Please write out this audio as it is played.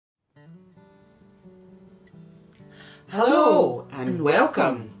Hello and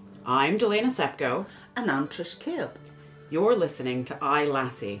welcome. I'm Delana Sepko. And I'm Trish Caird. You're listening to Aye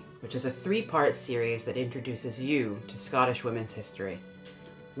Lassie, which is a 3-part series that introduces you to Scottish women's history.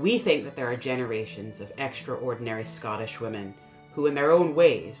 We think that there are generations of extraordinary Scottish women who, in their own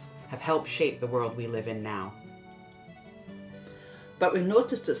ways, have helped shape the world we live in now. But we've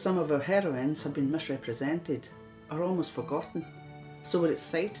noticed that some of our heroines have been misrepresented or almost forgotten. So we're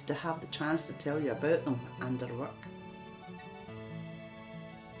excited to have the chance to tell you about them and their work.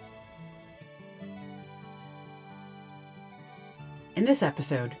 In this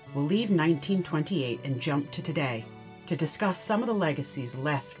episode, we'll leave 1928 and jump to today to discuss some of the legacies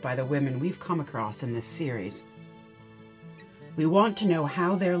left by the women we've come across in this series. We want to know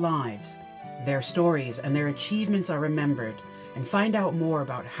how their lives, their stories and their achievements are remembered, and find out more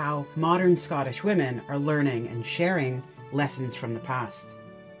about how modern Scottish women are learning and sharing lessons from the past.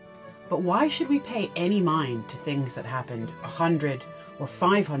 But why should we pay any mind to things that happened 100 or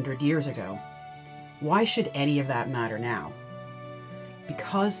 500 years ago? Why should any of that matter now?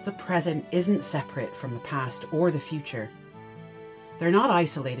 Because the present isn't separate from the past or the future. They're not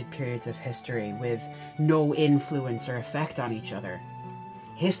isolated periods of history with no influence or effect on each other.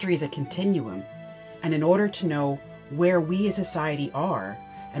 History is a continuum, and in order to know where we as a society are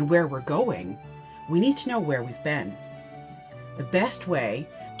and where we're going, we need to know where we've been. The best way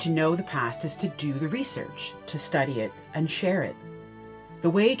to know the past is to do the research, to study it and share it. The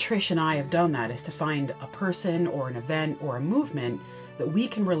way Trish and I have done that is to find a person or an event or a movement that we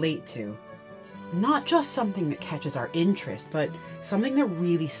can relate to. Not just something that catches our interest, but something that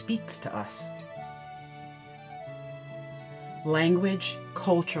really speaks to us. Language,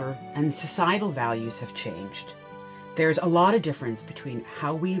 culture, and societal values have changed. There's a lot of difference between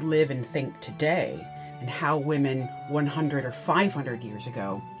how we live and think today and how women 100 or 500 years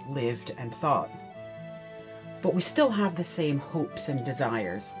ago lived and thought. But we still have the same hopes and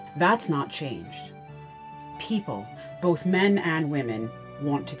desires. That's not changed. People, both men and women,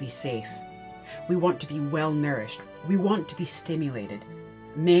 want to be safe. We want to be well nourished. We want to be stimulated,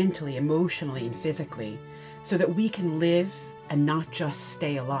 mentally, emotionally, and physically, so that we can live and not just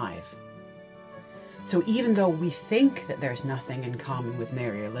stay alive. So even though we think that there's nothing in common with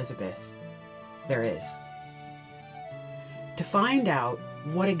Mary Elizabeth, there is. To find out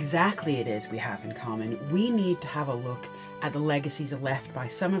what exactly it is we have in common, we need to have a look at the legacies left by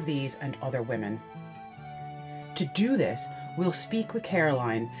some of these and other women. To do this, we'll speak with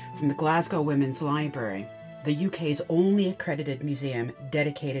Caroline from the Glasgow Women's Library, the UK's only accredited museum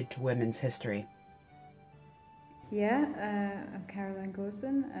dedicated to women's history. Yeah, I'm Caroline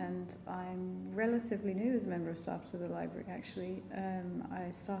Gosden, and I'm relatively new as a member of staff to the library, actually.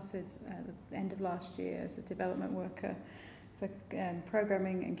 I started at the end of last year as a development worker for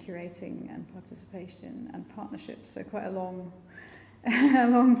programming and curating and participation and partnerships, so quite a long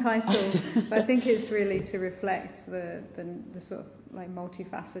title, but I think it's really to reflect the sort of like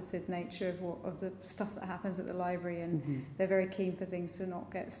multifaceted nature of the stuff that happens at the library, and they're very keen for things to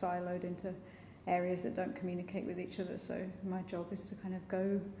not get siloed into areas that don't communicate with each other. So my job is to kind of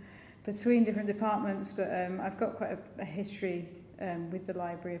go between different departments, but I've got quite a history with the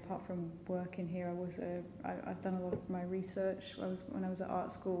library. Apart from working here, I've done a lot of my research. When I was at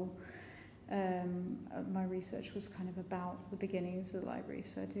art school. My research was kind of about the beginnings of the library,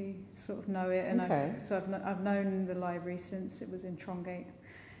 so I do sort of know it, and I've known the library since it was in Trongate,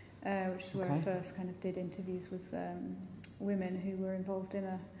 which is where I first kind of did interviews with women who were involved in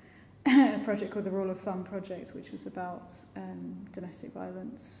a project called the Rule of Thumb Project, which was about domestic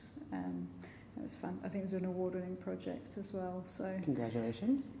violence. It was fun. I think it was an award-winning project as well. So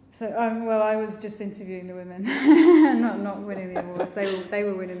Congratulations. So well, I was just interviewing the women, not winning the awards. They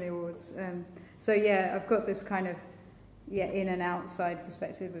were winning the awards. So yeah, I've got this kind of in and outside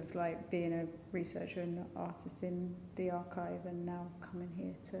perspective of like being a researcher and artist in the archive, and now coming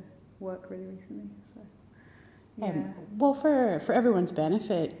here to work really recently. So yeah. Well, for everyone's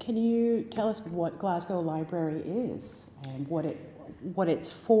benefit, can you tell us what Glasgow Library is, and what it's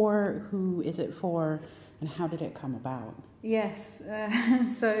for, who is it for, and how did it come about? Yes,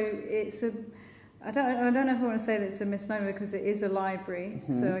 so it's I don't know if I want to say that it's a misnomer, because it is a library,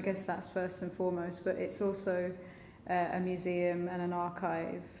 so I guess that's first and foremost, but it's also a museum and an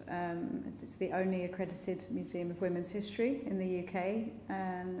archive. It's the only accredited museum of women's history in the UK,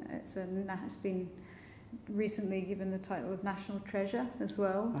 and it's been recently given the title of National Treasure as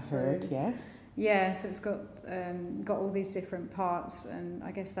well. I heard, yes. Yeah, so it's got all these different parts, and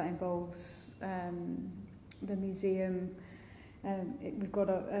I guess that involves the museum We've got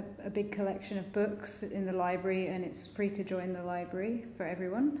a big collection of books in the library, and it's free to join the library for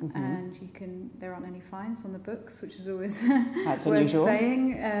everyone. Mm-hmm. And there aren't any fines on the books, which is always That's worth unusual.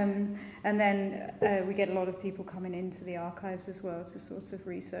 saying. And then we get a lot of people coming into the archives as well to sort of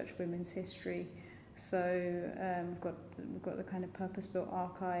research women's history. So we've got the kind of purpose-built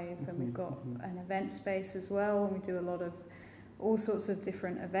archive, and we've got an event space as well, and we do a lot of all sorts of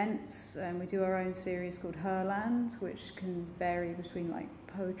different events. We do our own series called Herland, which can vary between like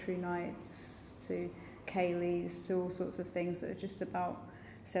poetry nights to Kayleys to all sorts of things that are just about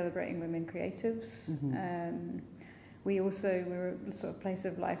celebrating women creatives. We're a sort of place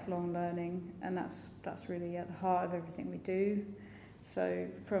of lifelong learning, and that's really at the heart of everything we do. So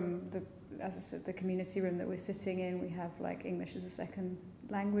from as I said, the community room that we're sitting in, we have like English as a second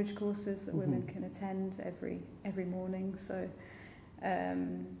language courses that women can attend every morning. So,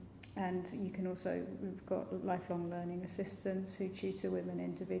 and you can also, we've got lifelong learning assistants who tutor women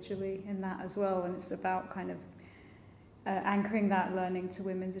individually in that as well. And it's about kind of anchoring that learning to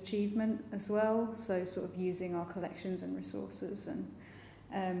women's achievement as well. So sort of using our collections and resources.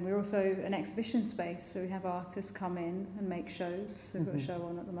 And we're also an exhibition space, so we have artists come in and make shows. So we've got a show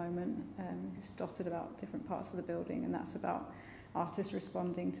on at the moment. It's dotted about different parts of the building, and that's about artists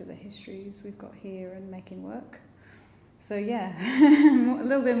responding to the histories we've got here and making work. So yeah, a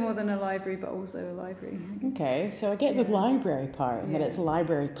little bit more than a library, but also a library. Okay, so I get the library part, and that it's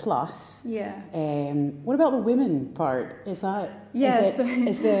library plus. Yeah. What about the women part? Is that is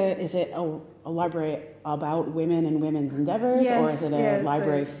it a library about women and women's endeavours, or is it a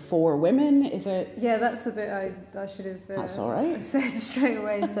library for women? Is it? Yeah, that's the bit I should have that's all right. said straight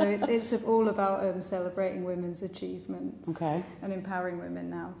away. So it's all about celebrating women's achievements and empowering women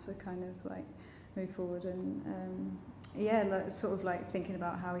now to kind of like move forward and sort of like thinking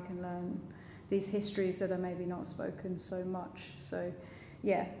about how we can learn these histories that are maybe not spoken so much. So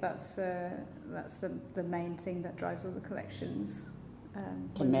yeah, that's the main thing that drives all the collections.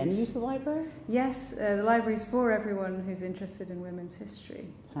 Can men use the library? Yes, the library is for everyone who's interested in women's history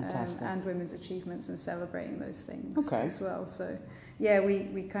and women's achievements and celebrating those things as well. So yeah,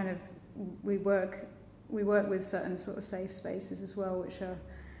 we work with certain sort of safe spaces as well, which are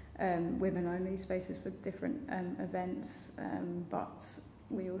women-only spaces for different events, but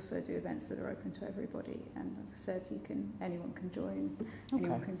we also do events that are open to everybody. And as I said, anyone can join,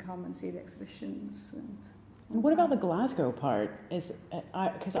 anyone can come and see the exhibitions. And what about the Glasgow part?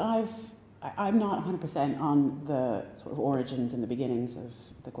 Because I'm not 100% on the sort of origins and the beginnings of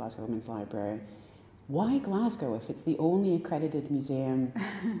the Glasgow Women's Library. Why Glasgow if it's the only accredited museum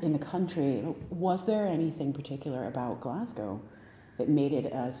in the country? Was there anything particular about Glasgow that made it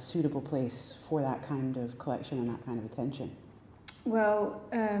a suitable place for that kind of collection and that kind of attention? Well,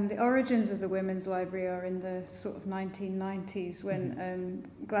 the origins of the Women's Library are in the sort of 1990s when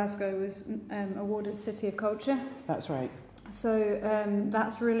Glasgow was awarded City of Culture. That's right. So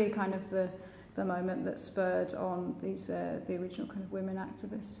that's really kind of the moment that spurred on these the original kind of women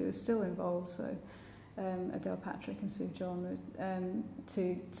activists who are still involved. So Adele Patrick and Sue John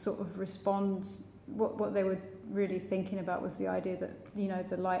to sort of respond. What they were really thinking about was the idea that, you know,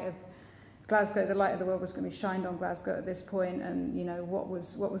 the light of Glasgow, the light of the world was going to be shined on Glasgow at this point, and, you know, what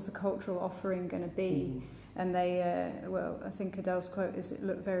was the cultural offering going to be? And they, I think Adele's quote is, "It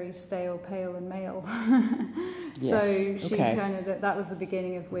looked very stale, pale and male." So she kind of, that was the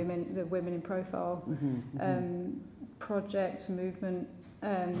beginning of the Women in Profile project, movement,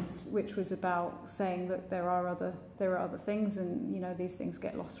 which was about saying that there are other things, and, you know, these things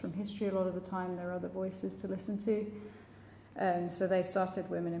get lost from history a lot of the time. There are other voices to listen to. So they started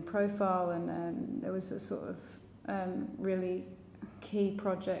Women in Profile, and there was a sort of really key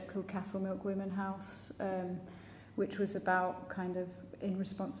project called Castle Milk Women House, which was about kind of in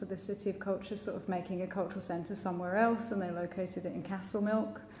response to the City of Culture sort of making a cultural centre somewhere else, and they located it in Castle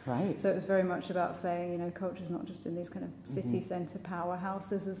Milk. Right. So it was very much about saying, you know, culture's not just in these kind of city centre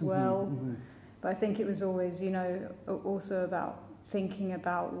powerhouses as well. But I think it was always, you know, also about thinking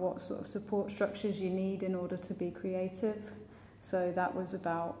about what sort of support structures you need in order to be creative. So that was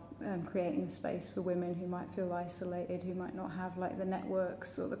about creating a space for women who might feel isolated, who might not have like the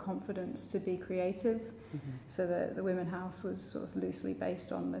networks or the confidence to be creative. So the Women House was sort of loosely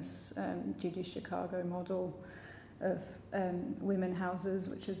based on this Judy Chicago model of women houses,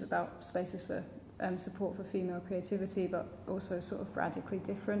 which is about spaces for support for female creativity, but also sort of radically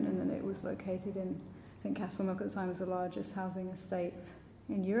different. And then it was located in, I think Castle Milk at the time was the largest housing estate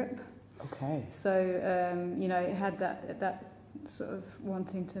in Europe. Okay. So you know, it had that sort of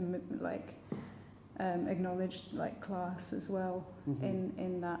wanting to like acknowledge like class as well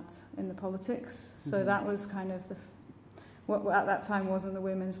in the politics. So that was kind of what at that time wasn't the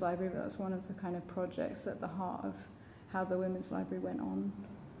Women's Library, but that's one of the kind of projects at the heart of how the Women's Library went on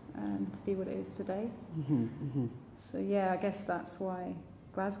to be what it is today. Mm-hmm, mm-hmm. So yeah, I guess that's why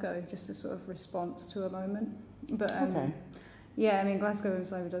Glasgow, just a sort of response to a moment. But Okay. yeah, I mean, Glasgow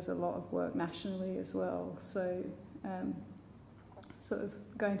Women's Library does a lot of work nationally as well. So sort of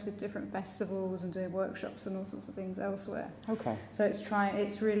going to different festivals and doing workshops and all sorts of things elsewhere. Okay. So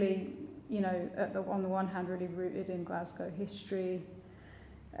it's really, you know, on the one hand, really rooted in Glasgow history,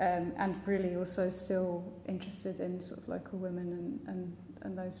 and really also still interested in sort of local women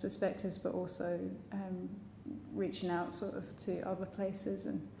and those perspectives, but also reaching out sort of to other places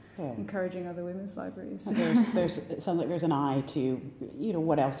and encouraging other women's libraries. It sounds like there's an eye to, you know,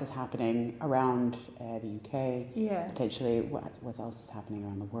 what else is happening around the UK. Yeah. Potentially, what else is happening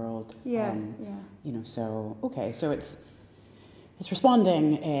around the world. Yeah. You know, so okay, so it's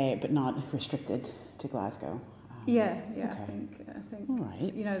responding, but not restricted to Glasgow. Yeah. Okay. I think. All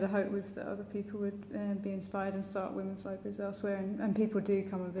right. You know, the hope was that other people would be inspired and start women's libraries elsewhere, and people do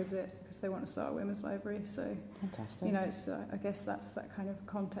come and visit because they want to start a women's library. So, Fantastic. you know, it's I guess that's that kind of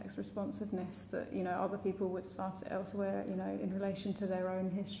context responsiveness that, you know, other people would start it elsewhere, you know, in relation to their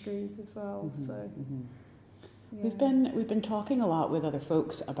own histories as well. Mm-hmm, So, mm-hmm. yeah. We've been talking a lot with other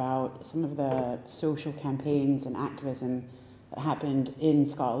folks about some of the social campaigns and activism that happened in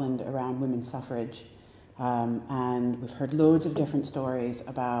Scotland around women's suffrage. And we've heard loads of different stories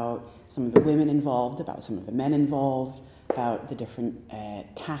about some of the women involved, about some of the men involved, about the different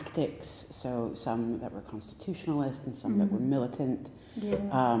tactics, so some that were constitutionalist and some that were militant.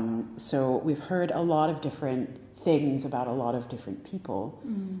 Yeah. So we've heard a lot of different things about a lot of different people.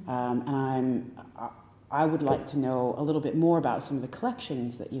 And I would like to know a little bit more about some of the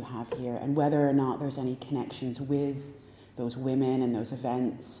collections that you have here and whether or not there's any connections with those women and those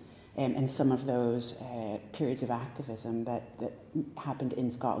events. And some of those periods of activism that happened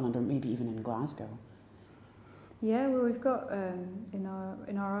in Scotland or maybe even in Glasgow. Yeah, well, we've got in our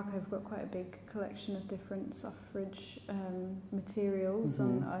archive, we've got quite a big collection of different suffrage materials,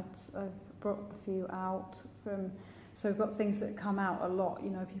 and I've brought a few out from. So we've got things that come out a lot. You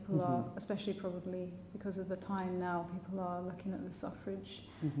know, people are, especially probably because of the time now, people are looking at the suffrage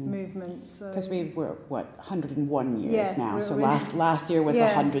movement. Because we were 101 years now. So we're last year was the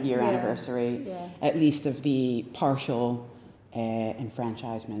 100-year anniversary, at least of the partial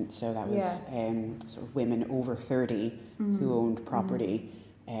enfranchisement. So that was sort of women over 30 who owned property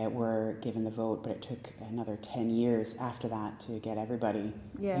were given the vote, but it took another 10 years after that to get everybody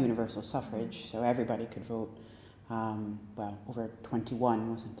universal suffrage, so everybody could vote. Well, over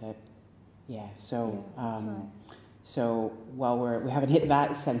 21, wasn't it? Yeah. So, so while we haven't hit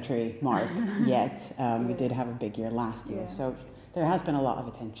that century mark yet, we did have a big year last year. So there has been a lot of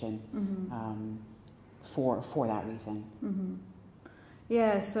attention for that reason.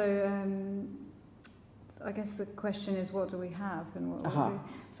 Yeah. So I guess the question is, what do we have, and what?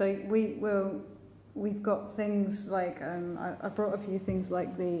 So we've got things like I brought a few things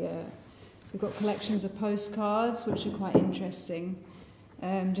like we've got collections of postcards, which are quite interesting.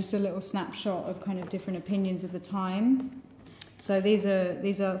 Just a little snapshot of kind of different opinions of the time. So these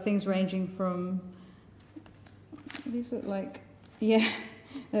are things ranging from. These look like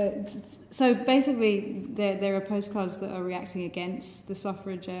so basically, there are postcards that are reacting against the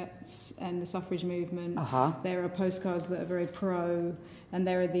suffragettes and the suffrage movement. There are postcards that are very pro, and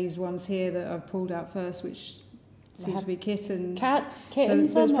there are these ones here that I've pulled out first, which seem to be kittens.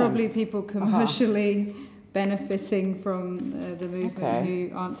 Kittens. So there's probably people commercially benefiting from the movement who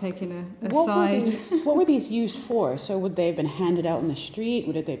aren't taking a side. What were these used for? So would they have been handed out in the street?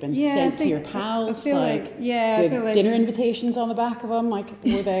 Would they have been sent to your pals? I feel like dinner invitations on the back of them? Like,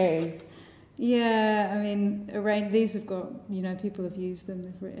 were they? Yeah, I mean, these have got, you know, people have used them.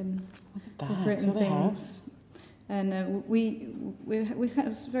 They've written things. And we're kind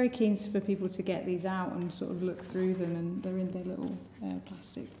of very keen for people to get these out and sort of look through them, and they're in their little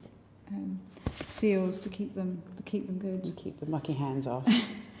plastic seals to keep them good. And keep the mucky hands off.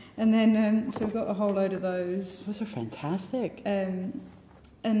 And then so we've got a whole load of those. Those are fantastic. And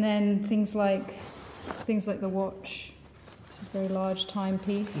then things like the watch. This is a very large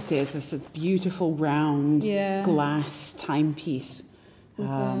timepiece. It is. It's a beautiful round glass timepiece with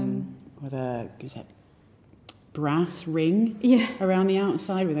a brass ring around the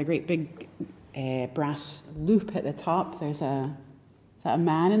outside with a great big brass loop at the top. There's a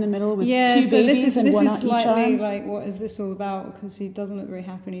man in the middle with two babies and one on each arm? This is slightly like, what is this all about? Because he doesn't look very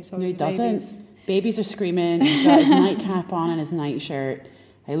happy. He's holding babies. No, he doesn't. Babies are screaming. He's got his nightcap on and his nightshirt.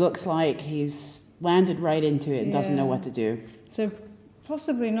 He looks like he's landed right into it and doesn't know what to do. So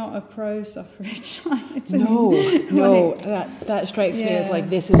possibly not a pro-suffrage. No, that strikes me as like,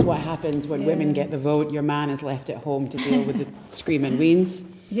 this is what happens when women get the vote. Your man is left at home to deal with the screaming weans.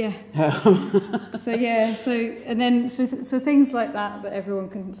 Yeah. So things like that everyone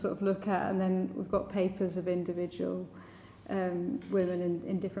can sort of look at, and then we've got papers of individual women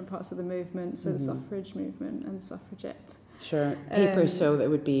in different parts of the movement, so the suffrage movement and the suffragette. Sure. Papers, so that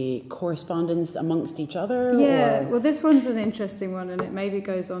would be correspondence amongst each other? Yeah, well, this one's an interesting one, and it maybe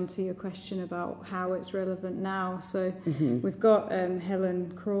goes on to your question about how it's relevant now. So we've got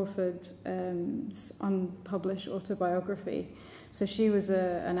Helen Crawford's unpublished autobiography. So she was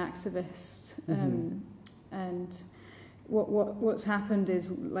an activist, and what's happened is,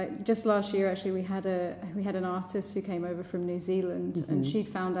 like, just last year actually we had an artist who came over from New Zealand, and she'd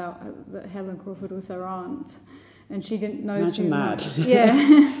found out that Helen Crawford was her aunt. And she didn't know too much. Yeah.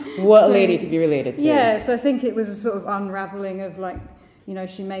 What a lady to be related to. Yeah, so I think it was a sort of unravelling of, like, you know,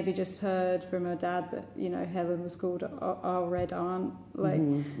 she maybe just heard from her dad that, you know, Helen was called our red aunt, like,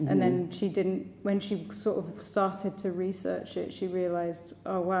 and then she didn't, when she sort of started to research it, she realised,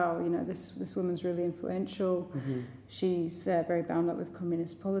 oh wow, you know, this woman's really influential. She's very bound up with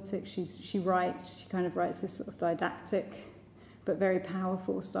communist politics. She kind of writes this sort of didactic but very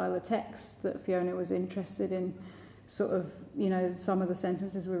powerful style of text that Fiona was interested in. Sort of, you know, some of the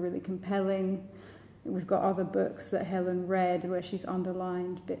sentences were really compelling. We've got other books that Helen read where she's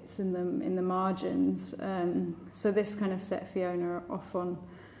underlined bits in them in the margins. So this kind of set Fiona off on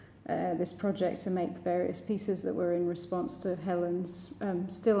this project to make various pieces that were in response to Helen's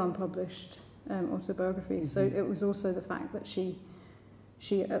still unpublished autobiography. So it was also the fact that she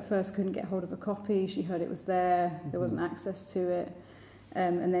at first couldn't get hold of a copy. She heard it was there. There wasn't access to it.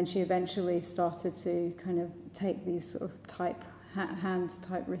 And then she eventually started to kind of take these sort of hand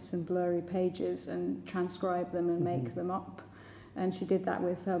typewritten blurry pages and transcribe them and make them up. And she did that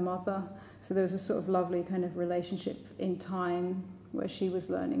with her mother. So there was a sort of lovely kind of relationship in time where she was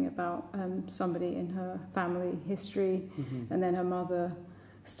learning about somebody in her family history, and then her mother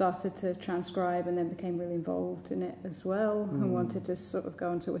started to transcribe and then became really involved in it as well, and wanted to sort of go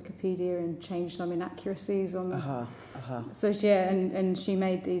onto Wikipedia and change some inaccuracies on the... So yeah, and she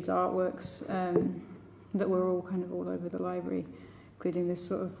made these artworks that were all kind of all over the library, including this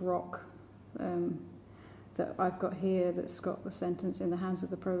sort of rock that I've got here that's got the sentence, "In the hands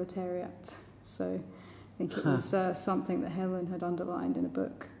of the proletariat." So I think it was something that Helen had underlined in a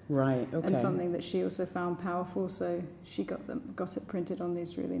book. Right, okay. And something that she also found powerful, so she got it printed on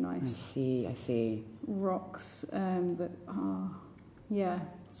these really nice I see. rocks that are,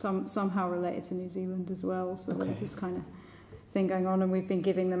 somehow related to New Zealand as well. So there's this kind of thing going on, and we've been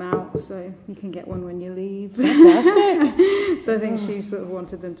giving them out, so you can get one when you leave. Fantastic. So I think she sort of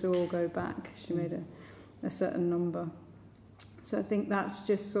wanted them to all go back. She made a certain number. So I think that's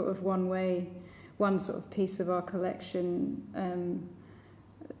just sort of one sort of piece of our collection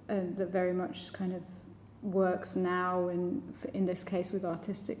that very much kind of works now, in this case with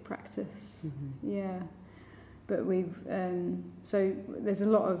artistic practice. But we've so there's a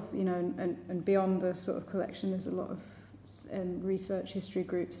lot of, you know, and beyond the sort of collection, there's a lot of research history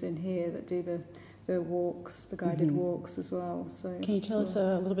groups in here that do the walks, the guided walks as well. So can you tell us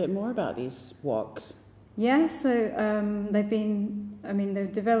a little bit more about these walks? Yeah, so they've been, I mean, they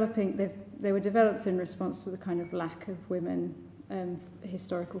were developed in response to the kind of lack of women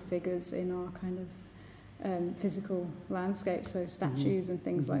historical figures in our kind of physical landscape, so statues and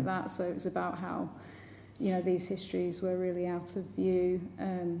things like that. So it was about how, you know, these histories were really out of view.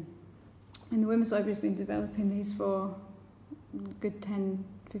 And the Women's Library's been developing these for a good 10,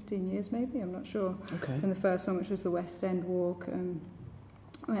 15 years maybe, I'm not sure. Okay. From the first one, which was the West End Walk. And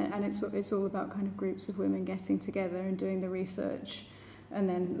it's all about kind of groups of women getting together and doing the research and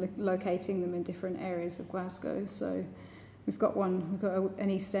then locating them in different areas of Glasgow. So we've got an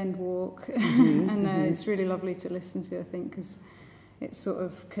East End walk, and it's really lovely to listen to, I think, because it sort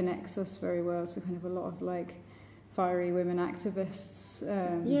of connects us very well to kind of a lot of like fiery women activists.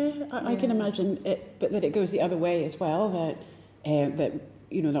 I can imagine it, but that it goes the other way as well. That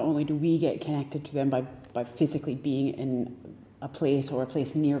you know, not only do we get connected to them by physically being in a place or a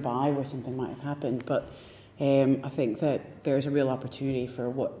place nearby where something might have happened, but I think that there's a real opportunity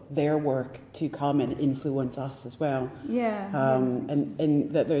for their work to come and influence us as well.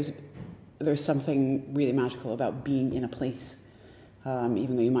 And that there's something really magical about being in a place,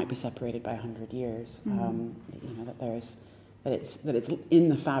 even though you might be separated by 100 years. You know, that it's in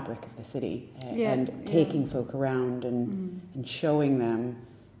the fabric of the city, and taking folk around and showing them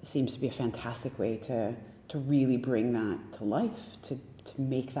seems to be a fantastic way to really bring that to life, to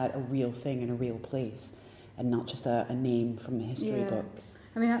make that a real thing in a real place. not just a name from the history books.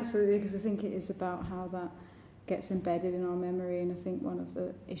 I mean, absolutely, because I think it is about how that gets embedded in our memory, and I think one of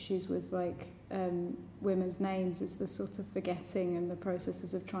the issues with like women's names is the sort of forgetting and the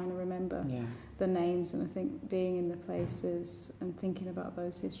processes of trying to remember the names, and I think being in the places and thinking about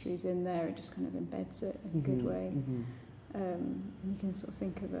those histories in there, it just kind of embeds it in a good way. You can sort of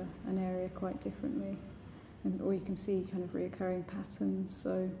think of an area quite differently, or you can see kind of reoccurring patterns.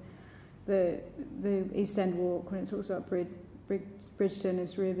 So the East End Walk, when it talks about Bridgeton,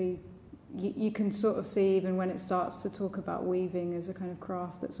 is really, you can sort of see, even when it starts to talk about weaving as a kind of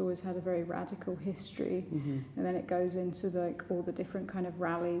craft that's always had a very radical history, and then it goes into like all the different kind of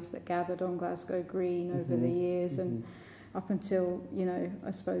rallies that gathered on Glasgow Green over the years, and up until, you know,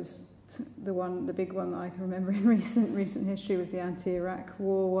 I suppose the big one that I can remember in recent history was the anti-Iraq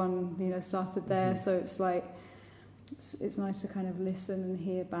war one, you know, started there. So it's like, it's nice to kind of listen and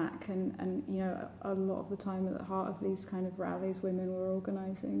hear back, and you know, a lot of the time at the heart of these kind of rallies women were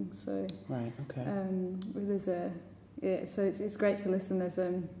organising. So there's so it's great to listen. There's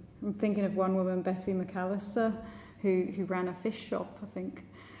I'm thinking of one woman, Betty McAllister, who ran a fish shop, I think,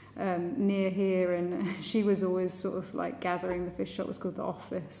 near here, and she was always sort of like gathering. The fish shop was called The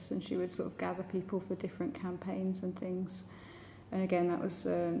Office, and she would sort of gather people for different campaigns and things. And again, that was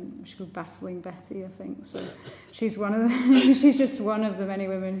she's called Battling Betty, I think. So she's one of the she's just one of the many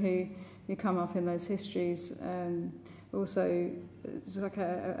women who come up in those histories. Also, it's like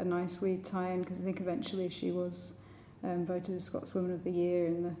a nice wee tie-in, because I think eventually she was voted as Scots Woman of the Year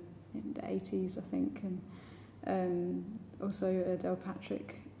in the 80s, I think. And also Adele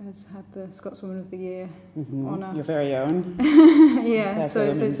Patrick has had the Scots Woman of the Year honour. Your very own. Yeah, so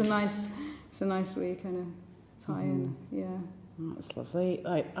it's a nice wee kind of tie-in. Yeah. Oh, that's lovely.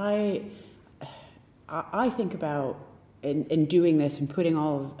 I think about, in doing this and putting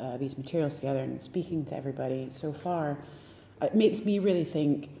all of these materials together and speaking to everybody so far, it makes me really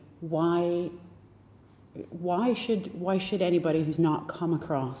think, why should anybody who's not come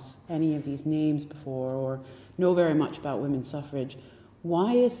across any of these names before or know very much about women's suffrage,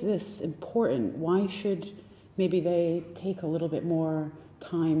 why is this important? Why should maybe they take a little bit more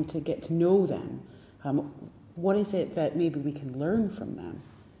time to get to know them? What is it that maybe we can learn from them?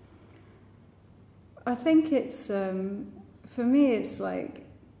 I think it's, for me, it's like,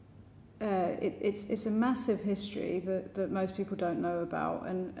 it's a massive history that most people don't know about,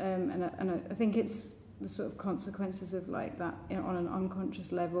 and I think it's the sort of consequences of like that, you know, on an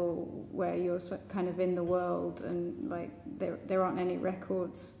unconscious level, where you're kind of in the world, and like there aren't any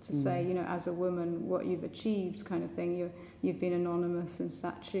records to say, you know, as a woman what you've achieved, kind of thing. You've been anonymous in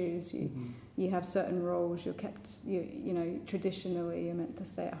statues. You have certain roles. You're kept. You know, traditionally you're meant to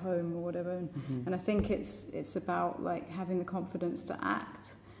stay at home or whatever. And I think it's about like having the confidence to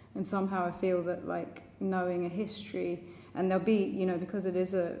act. And somehow I feel that like knowing a history, and there'll be, you know, because it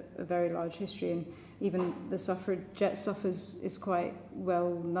is a very large history, and even the suffragette stuff is quite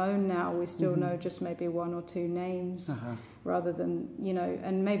well known now. We still know just maybe one or two names, rather than, you know,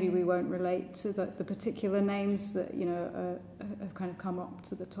 and maybe we won't relate to the particular names that, you know, have kind of come up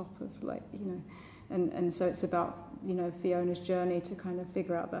to the top of, like, you know, and so it's about, you know, Fiona's journey to kind of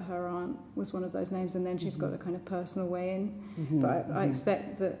figure out that her aunt was one of those names, and then she's got a kind of personal way in. But I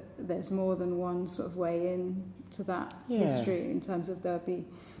expect that there's more than one sort of way in to that history, in terms of there'll be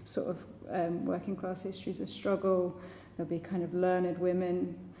sort of working class histories of struggle, there'll be kind of learned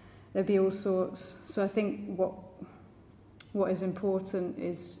women, there'll be all sorts. So I think what is important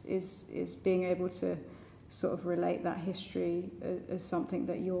is being able to sort of relate that history as something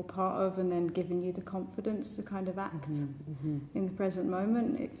that you're part of, and then giving you the confidence to kind of act in the present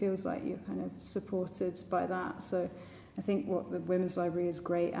moment. It feels like you're kind of supported by that. So I think what the Women's Library is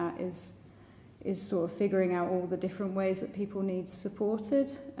great at is sort of figuring out all the different ways that people need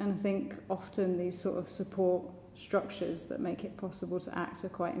supported. And I think often these sort of support structures that make it possible to act are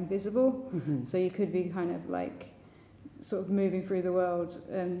quite invisible. So you could be kind of like sort of moving through the world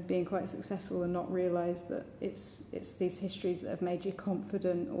and being quite successful and not realise that it's these histories that have made you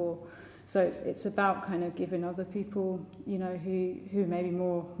confident. Or so it's about kind of giving other people, you know, who may be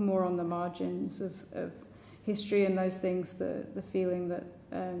more on the margins of history and those things, the feeling that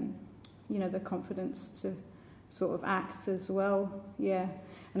you know, the confidence to sort of act as well. Yeah,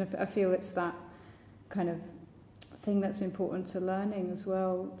 and I feel it's that kind of thing that's important to learning as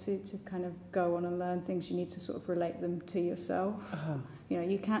well, to kind of go on and learn things. You need to sort of relate them to yourself. You know,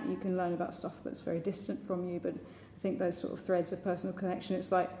 you can learn about stuff that's very distant from you, but I think those sort of threads of personal connection,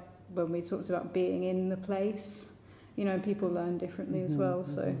 it's like when we talked about being in the place, you know, people learn differently as well.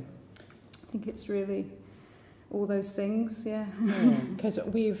 So I think it's really all those things. Because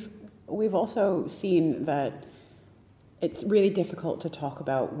we've also seen that it's really difficult to talk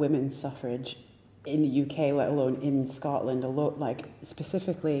about women's suffrage in the UK, let alone in Scotland, like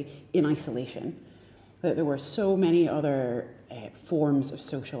specifically in isolation. That there were so many other forms of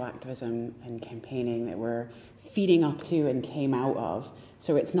social activism and campaigning that were feeding up to and came out of.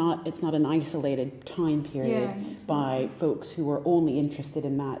 So it's not an isolated time period by folks who were only interested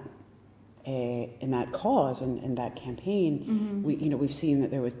in that cause and in that campaign. We've seen that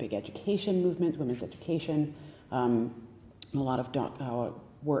there was big education movements, women's education, a lot of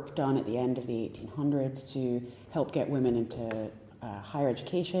work done at the end of the 1800s to help get women into higher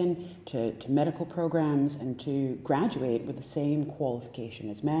education, to medical programs, and to graduate with the same qualification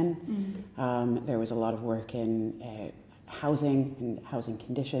as men. There was a lot of work in housing and housing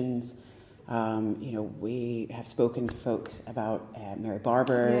conditions. We have spoken to folks about Mary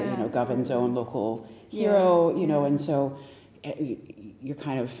Barber, Govan's own local hero, and so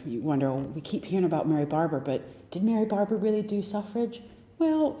you wonder, we keep hearing about Mary Barber, but did Mary Barber really do suffrage?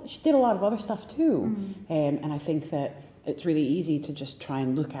 Well, she did a lot of other stuff too. And I think that it's really easy to just try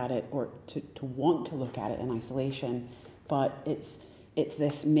and look at it, or to want to look at it in isolation. But it's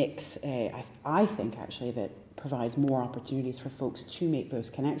this mix, I think actually, that provides more opportunities for folks to make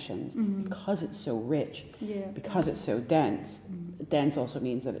those connections because it's so rich, because it's so dense. Dense also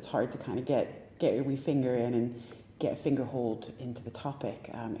means that it's hard to kind of get your wee finger in and get a finger hold into the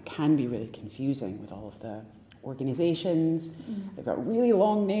topic. It can be really confusing with all of the organizations. They've got really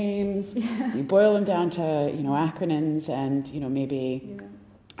long names. You boil them down to acronyms, and maybe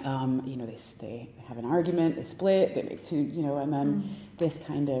they have an argument, they split, they make two, and then this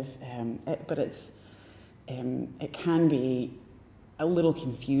kind of but it can be a little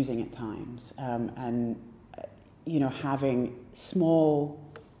confusing at times, and having small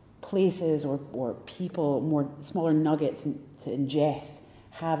places or people, more smaller nuggets to ingest,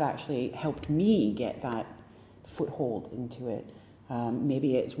 have actually helped me get that foothold into it.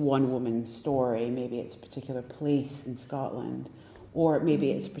 Maybe it's one woman's story, maybe it's a particular place in Scotland, or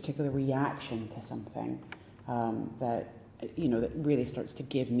maybe it's a particular reaction to something that really starts to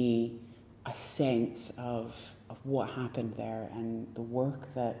give me a sense of what happened there and the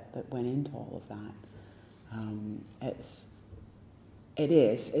work that went into all of that. It's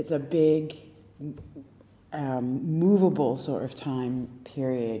a big movable sort of time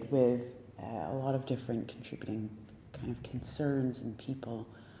period with a lot of different contributing kind of concerns and people,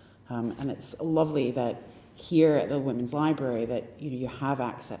 and it's lovely that here at the Women's Library that you have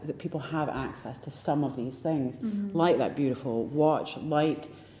access, that people have access to some of these things, like that beautiful watch, like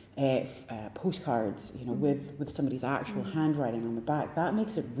postcards, with somebody's actual handwriting on the back. That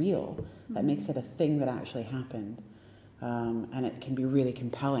makes it real. That makes it a thing that actually happened, and it can be really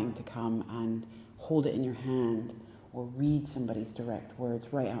compelling to come and hold it in your hand or read somebody's direct words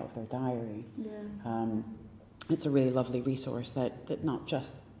right out of their diary. It's a really lovely resource that it's not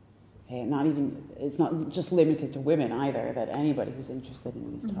just limited to women either, that anybody who's interested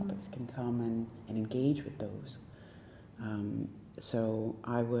in these topics can come and engage with those. So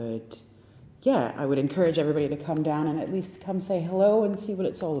I would encourage everybody to come down and at least come say hello and see what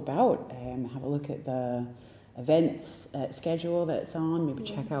it's all about. Have a look at the events schedule that's on. Maybe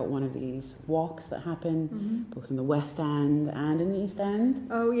check out one of these walks that happen both in the West End and in the East End.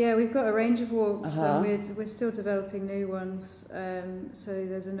 Oh yeah, we've got a range of walks, and we're still developing new ones. So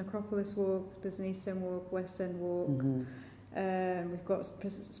there's a Necropolis walk, there's an East End walk, West End walk. We've got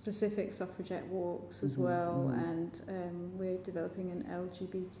specific suffragette walks as well, and we're developing an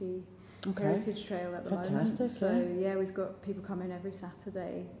LGBT heritage trail at the moment. So we've got people coming every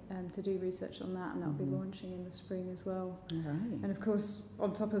Saturday to do research on that, and that'll be launching in the spring as well. And of course,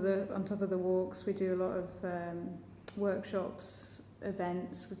 on top of the walks, we do a lot of workshops,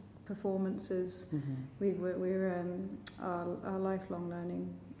 events with performances. We're our lifelong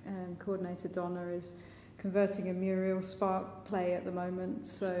learning coordinator Donna is converting a Muriel Spark play at the moment,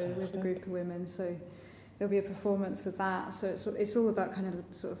 so with a group of women. So there'll be a performance of that. So it's all about kind of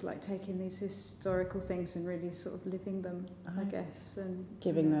sort of like taking these historical things and really sort of living them, I guess, and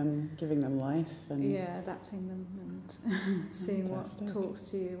giving them life, and adapting them and seeing what talks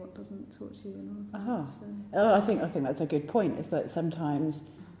to you, what doesn't talk to you, and all of that. So. I think that's a good point. Is that sometimes,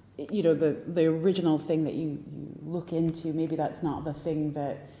 the original thing that you look into, maybe that's not the thing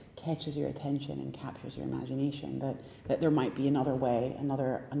that catches your attention and captures your imagination. That there might be another way,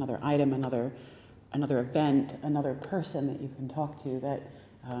 another item, another event, another person that you can talk to that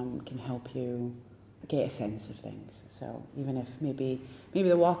can help you get a sense of things. So even if maybe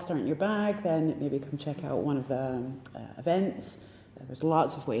the walks aren't your bag, then maybe come check out one of the events. There's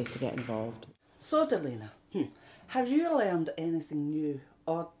lots of ways to get involved. So, Delena, have you learned anything new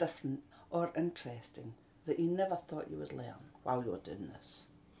or different or interesting that you never thought you would learn while you were doing this?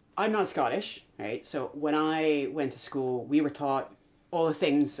 I'm not Scottish, right? So when I went to school, we were taught all the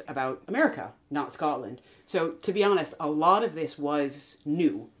things about America, not Scotland. So to be honest, a lot of this was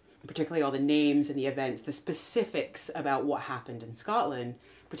new, particularly all the names and the events, the specifics about what happened in Scotland,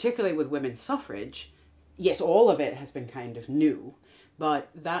 particularly with women's suffrage. Yes, all of it has been kind of new, but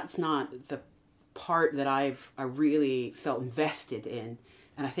that's not the part that I really felt invested in.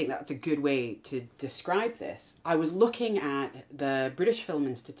 And I think that's a good way to describe this. I was looking at the British Film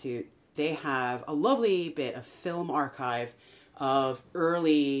Institute. They have a lovely bit of film archive of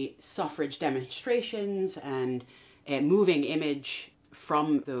early suffrage demonstrations and moving image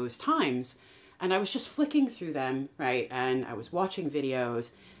from those times. And I was just flicking through them, right? And I was watching videos,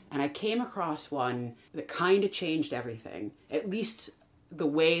 and I came across one that kind of changed everything, at least the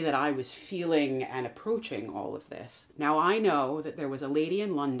way that I was feeling and approaching all of this. Now, I know that there was a lady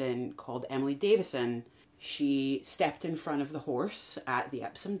in London called Emily Davison. She stepped in front of the horse at the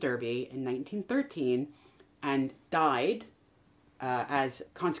Epsom Derby in 1913 and died as a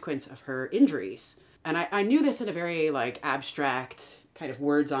consequence of her injuries. And I knew this in a very abstract, kind of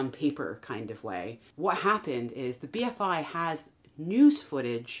words on paper kind of way. What happened is the BFI has news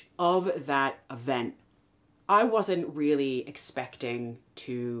footage of that event. I wasn't really expecting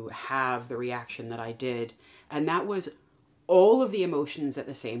to have the reaction that I did, and that was all of the emotions at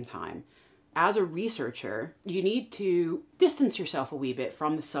the same time. As a researcher, you need to distance yourself a wee bit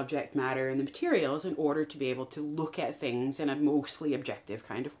from the subject matter and the materials in order to be able to look at things in a mostly objective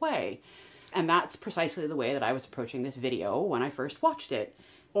kind of way. And that's precisely the way that I was approaching this video when I first watched it.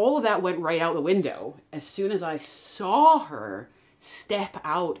 All of that went right out the window as soon as I saw her step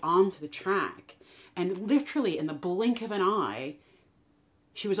out onto the track. And literally in the blink of an eye,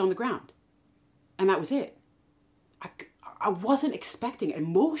 she was on the ground. And that was it. I wasn't expecting,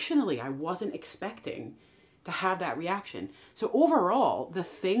 emotionally, I wasn't expecting to have that reaction. So overall, the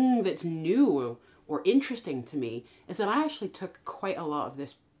thing that's new or interesting to me is that I actually took quite a lot of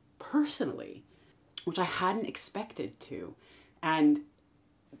this personally, which I hadn't expected to. And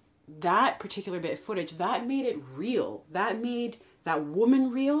that particular bit of footage, that made it real. That made that woman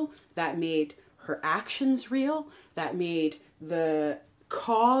real. That made her actions real. That made the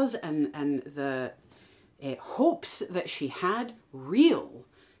cause and the hopes that she had real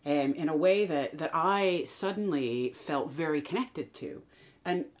in a way that I suddenly felt very connected to.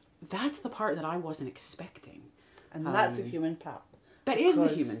 And that's the part that I wasn't expecting. And that's the human part. That is the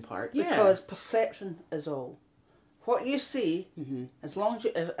human part, yeah. Because perception is all. What you see, as long as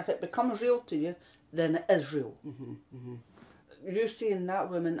if it becomes real to you, then it is real. You're seeing that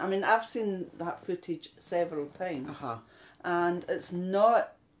woman. I mean, I've seen that footage several times, and it's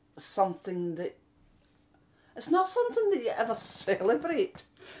not something that you ever celebrate.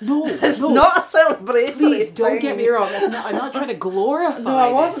 No, it's not a celebration. Please don't get me wrong. I'm not trying to glorify. No,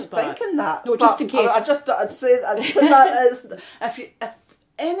 I wasn't thinking that. No, just in case. I just thought I'd say that. Put that as if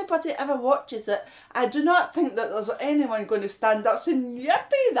anybody ever watches it, I do not think that there's anyone going to stand up saying,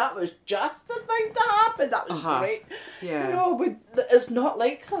 "Yippee! That was just the thing to happen. That was great." Yeah. No, but it's not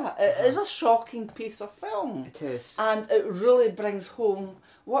like that. It is a shocking piece of film. It is, and it really brings home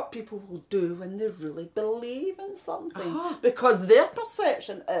what people will do when they really believe in something, because their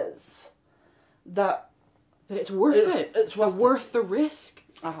perception is that it's worth it. It's worth the risk.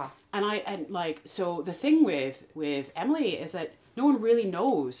 And so the thing with Emily is that no one really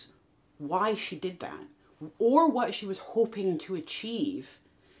knows why she did that or what she was hoping to achieve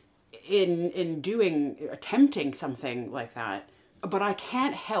in attempting something like that. But I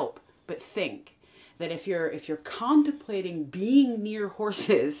can't help but think that if you're contemplating being near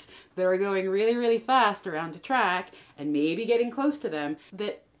horses that are going really, really fast around a track and maybe getting close to them,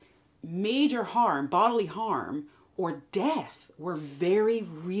 that major harm, bodily harm, or death were very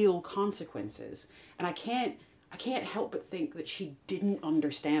real consequences. And I can't help but think that she didn't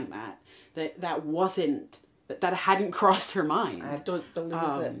understand that hadn't crossed her mind. I don't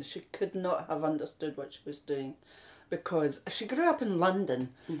believe it. She could not have understood what she was doing, because she grew up in London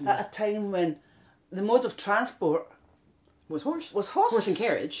at a time when the mode of transport was horse. Horse and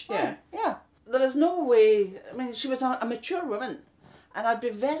carriage, yeah. Yeah. There is no way. I mean, she was a mature woman, and I'd be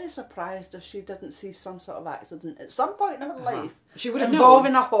very surprised if she didn't see some sort of accident at some point in her life. She would have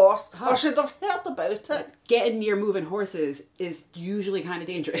involving known. A horse, or she'd have heard about it. Getting near moving horses is usually kind of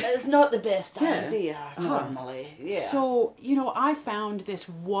dangerous. It's not the best idea, normally. Yeah. So, I found this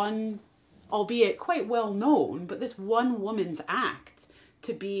one, albeit quite well known, but this one woman's act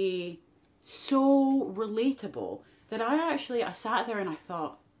to be so relatable that I sat there and I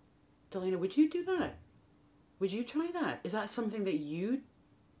thought, Delena, would you do that? Would you try that? Is that something that you'd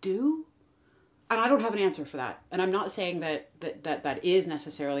do? And I don't have an answer for that. And I'm not saying that is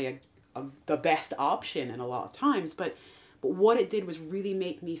necessarily the best option in a lot of times, but what it did was really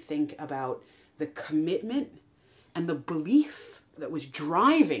make me think about the commitment and the belief that was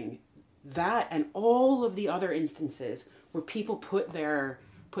driving that and all of the other instances where people put their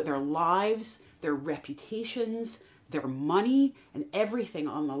lives, their reputations, their money, and everything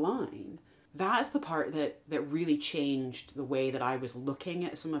on the line. That's the part that really changed the way that I was looking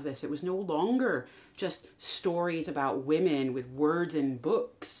at some of this. It was no longer just stories about women with words in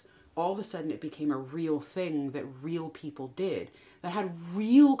books. All of a sudden it became a real thing that real people did, that had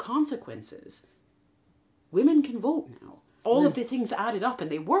real consequences. Women can vote now. All of the things added up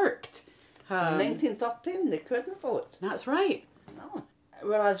and they worked. In 1913 they couldn't vote. That's right. No.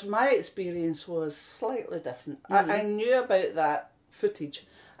 Whereas my experience was slightly different. I knew about that footage.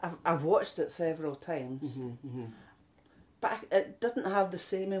 I've watched it several times. But it didn't have the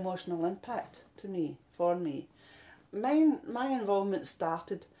same emotional impact for me. My involvement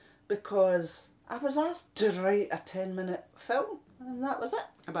started because I was asked to write a 10-minute film, and that was it.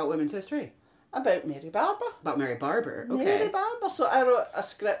 About women's history? About Mary Barber. About Mary Barber, okay. Mary Barber. So I wrote a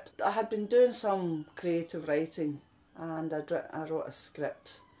script. I had been doing some creative writing, and I wrote a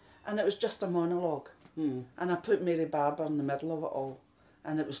script. And it was just a monologue. And I put Mary Barber in the middle of it all.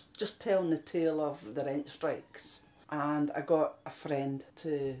 And it was just telling the tale of the rent strikes. And I got a friend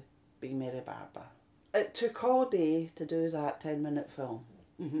to be Mary Barber. It took all day to do that 10-minute film.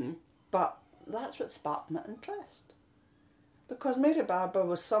 But that's what sparked my interest. Because Mary Barber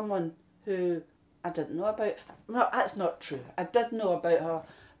was someone who I didn't know about. No, that's not true. I did know about her,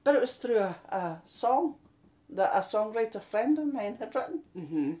 but it was through a song that a songwriter friend of mine had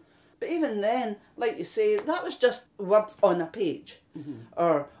written. But even then, like you say, that was just words on a page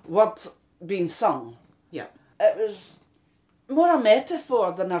or words being sung. Yeah. It was more a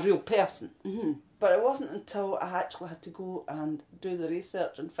metaphor than a real person. But it wasn't until I actually had to go and do the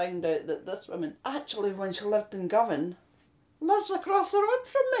research and find out that this woman, actually when she lived in Govan, lives across the road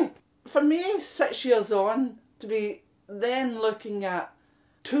from me. For me, 6 years on, to be then looking at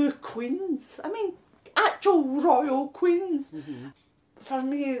two queens, I mean, actual royal queens. For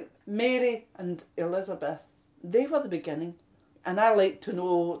me, Mary and Elizabeth, they were the beginning. And I like to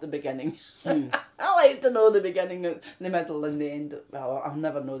know the beginning. I like to know the beginning, the middle and the end. Well, I'll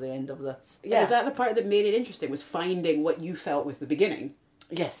never know the end of this. Yeah. And is that the part that made it interesting, was finding what you felt was the beginning?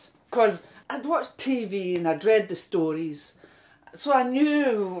 Yes. Because I'd watched TV and I'd read the stories. So I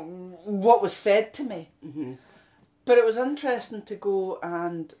knew what was fed to me. But it was interesting to go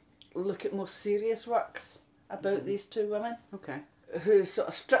and look at more serious works about these two women. Okay. Who sort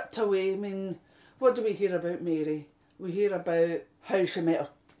of stripped away. I mean, what do we hear about Mary? We hear about how she might have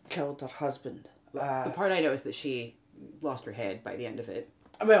killed her husband. The part I know is that she lost her head by the end of it.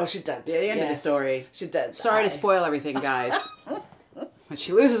 Well, she did. The end of the story. She did. Sorry to spoil everything, guys. But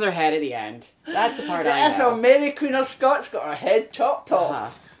she loses her head at the end. That's the part I know. So Mary, Queen of Scots, got her head chopped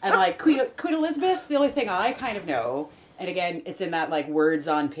off. And like Queen Elizabeth, the only thing I kind of know, and again, it's in that like words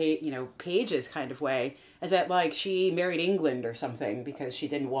on pages kind of way, is that like she married England or something because she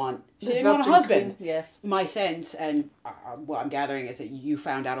didn't want a husband. Queen, yes. My sense, and what I'm gathering is that you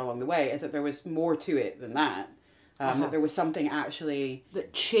found out along the way, is that there was more to it than that. That there was something actually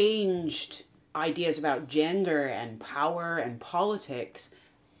that changed ideas about gender and power and politics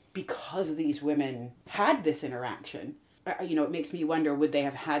because these women had this interaction. It makes me wonder, would they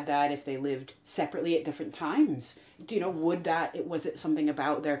have had that if they lived separately at different times? Was it something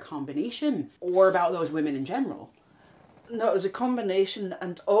about their combination or about those women in general? No, it was a combination,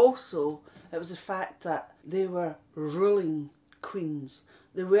 and also it was the fact that they were ruling queens.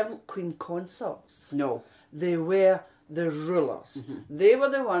 They weren't queen consorts. No. They were the rulers. They were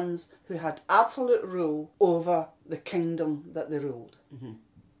the ones who had absolute rule over the kingdom that they ruled.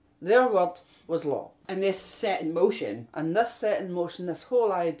 Their word was law. And this set in motion. This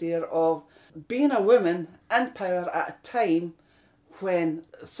whole idea of being a woman in power at a time when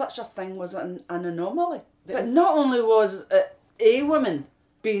such a thing was an anomaly. But not only was it a woman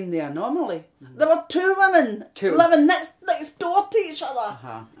being the anomaly, there were two women living next door to each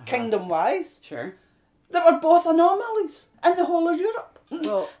other, kingdom-wise. Sure. They were both anomalies in the whole of Europe.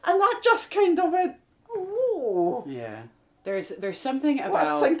 Well, and that just kind of went, oh. Yeah. There's something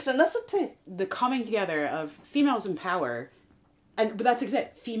about... What synchronicity. The coming together of females in power, but that's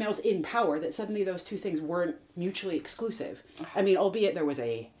exact, females in power, that suddenly those two things weren't mutually exclusive. I mean, albeit there was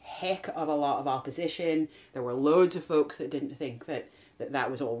a heck of a lot of opposition, there were loads of folks that didn't think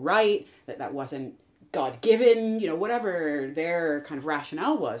that was all right, that wasn't God-given, whatever their kind of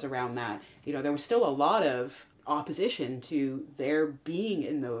rationale was around that. There was still a lot of opposition to their being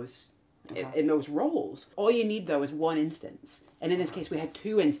in those roles. All you need, though, is one instance. And in this case, we had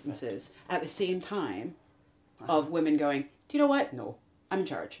two instances at the same time of women going, do you know what? No, I'm in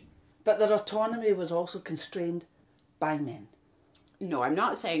charge. But their autonomy was also constrained by men. No, I'm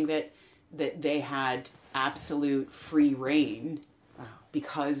not saying that they had absolute free reign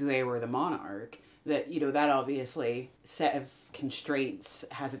because they were the monarch. That, that obviously set of constraints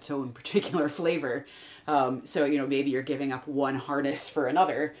has its own particular flavor. So, maybe you're giving up one harness for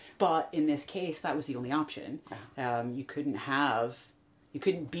another. But in this case, that was the only option. You couldn't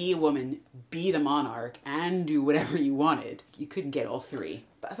be a woman, be the monarch, and do whatever you wanted. You couldn't get all three.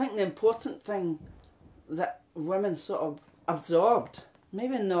 But I think the important thing that women sort of absorbed,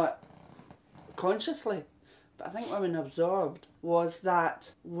 maybe not consciously, but I think women absorbed, was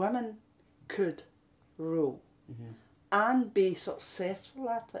that women could rule and be successful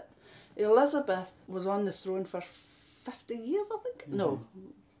at it. Elizabeth was on the throne for 50 years, I think. No,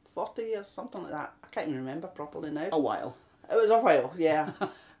 40 years, something like that. I can't even remember properly now. A while. It was a while, yeah.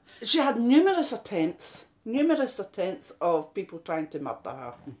 She had numerous attempts of people trying to murder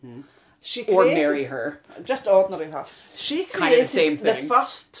her. She created, or marry her. Just ordinary her. She created kind of the same thing. The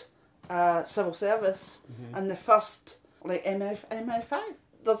first civil service and the first MI5.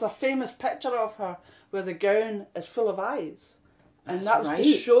 There's a famous picture of her where the gown is full of eyes. And that was to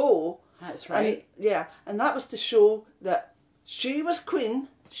show... That's right. And that was to show that she was queen,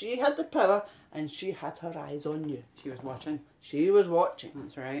 she had the power, and she had her eyes on you. She was watching. She was watching.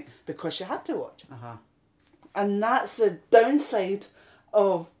 That's right. Because she had to watch. Uh-huh. And that's the downside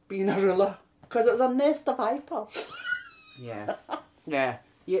of being a ruler. Because it was a nest of vipers. Yeah. Yeah.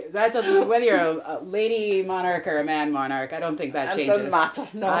 That doesn't, whether you're a lady monarch or a man monarch, I don't think that changes. It doesn't matter,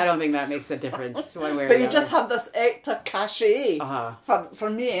 no. I don't think that makes a difference one way or But the you other. just have this extra cachet, for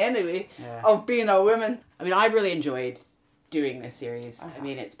me anyway, of being a woman. I mean, I've really enjoyed doing this series. I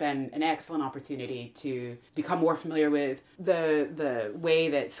mean, it's been an excellent opportunity to become more familiar with the way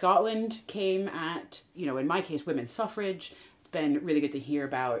that Scotland came at, in my case, women's suffrage. It's been really good to hear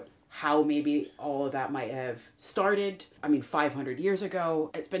about how maybe all of that might have started, 500 years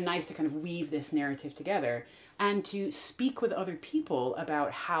ago. It's been nice to kind of weave this narrative together and to speak with other people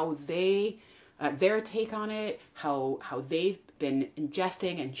about how their take on it, how they've been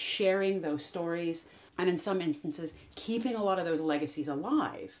ingesting and sharing those stories, and in some instances, keeping a lot of those legacies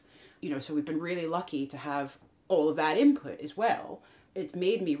alive. So we've been really lucky to have all of that input as well. It's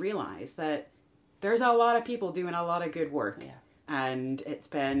made me realize that there's a lot of people doing a lot of good work. Yeah. And it's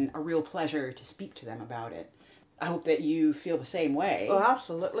been a real pleasure to speak to them about it. I hope that you feel the same way. Oh,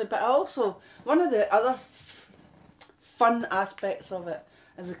 absolutely. But also, one of the other fun aspects of it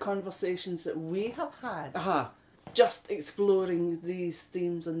is the conversations that we have had. Just exploring these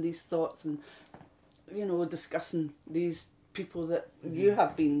themes and these thoughts and, discussing these people that you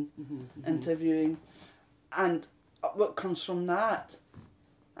have been interviewing and what comes from that.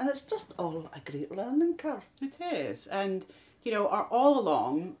 And it's just all a great learning curve. It is. And... all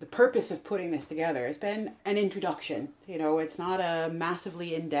along, the purpose of putting this together has been an introduction. It's not a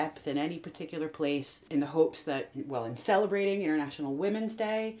massively in-depth in any particular place, in the hopes that, in celebrating International Women's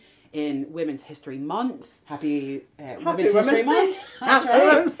Day, in Women's History Month, Happy Women's History Month. That's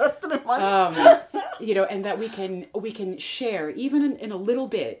right. Women's History Month. And that we can share, even in a little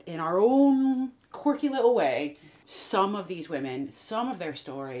bit, in our own quirky little way, some of these women, some of their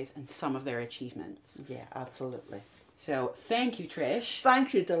stories, and some of their achievements. Yeah, absolutely. So, thank you, Trish.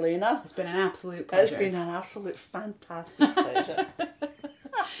 Thank you, Delina. It's been an absolute pleasure. It's been an absolute fantastic pleasure.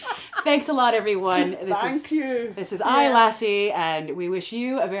 Thanks a lot, everyone. Thank you. This is Aye Lassie, and we wish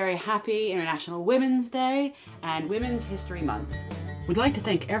you a very happy International Women's Day and Women's History Month. We'd like to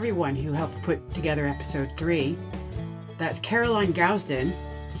thank everyone who helped put together episode 3. That's Caroline Gowsden,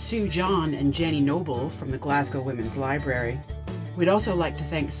 Sue John, and Jenny Noble from the Glasgow Women's Library. We'd also like to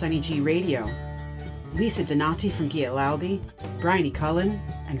thank Sunny G Radio, Lisa Donati from Gialaldi, Bryony Cullen,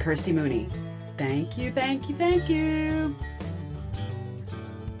 and Kirsty Mooney. Thank you, thank you, thank you.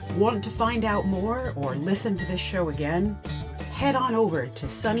 Want to find out more or listen to this show again? Head on over to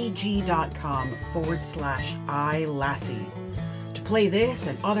sunnyg.com/Aye Lassie to play this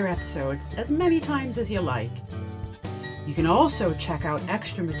and other episodes as many times as you like. You can also check out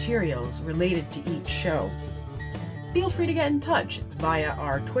extra materials related to each show. Feel free to get in touch via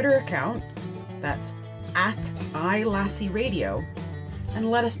our Twitter account, that's @Aye Lassie Radio, and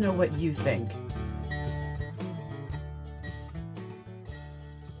let us know what you think.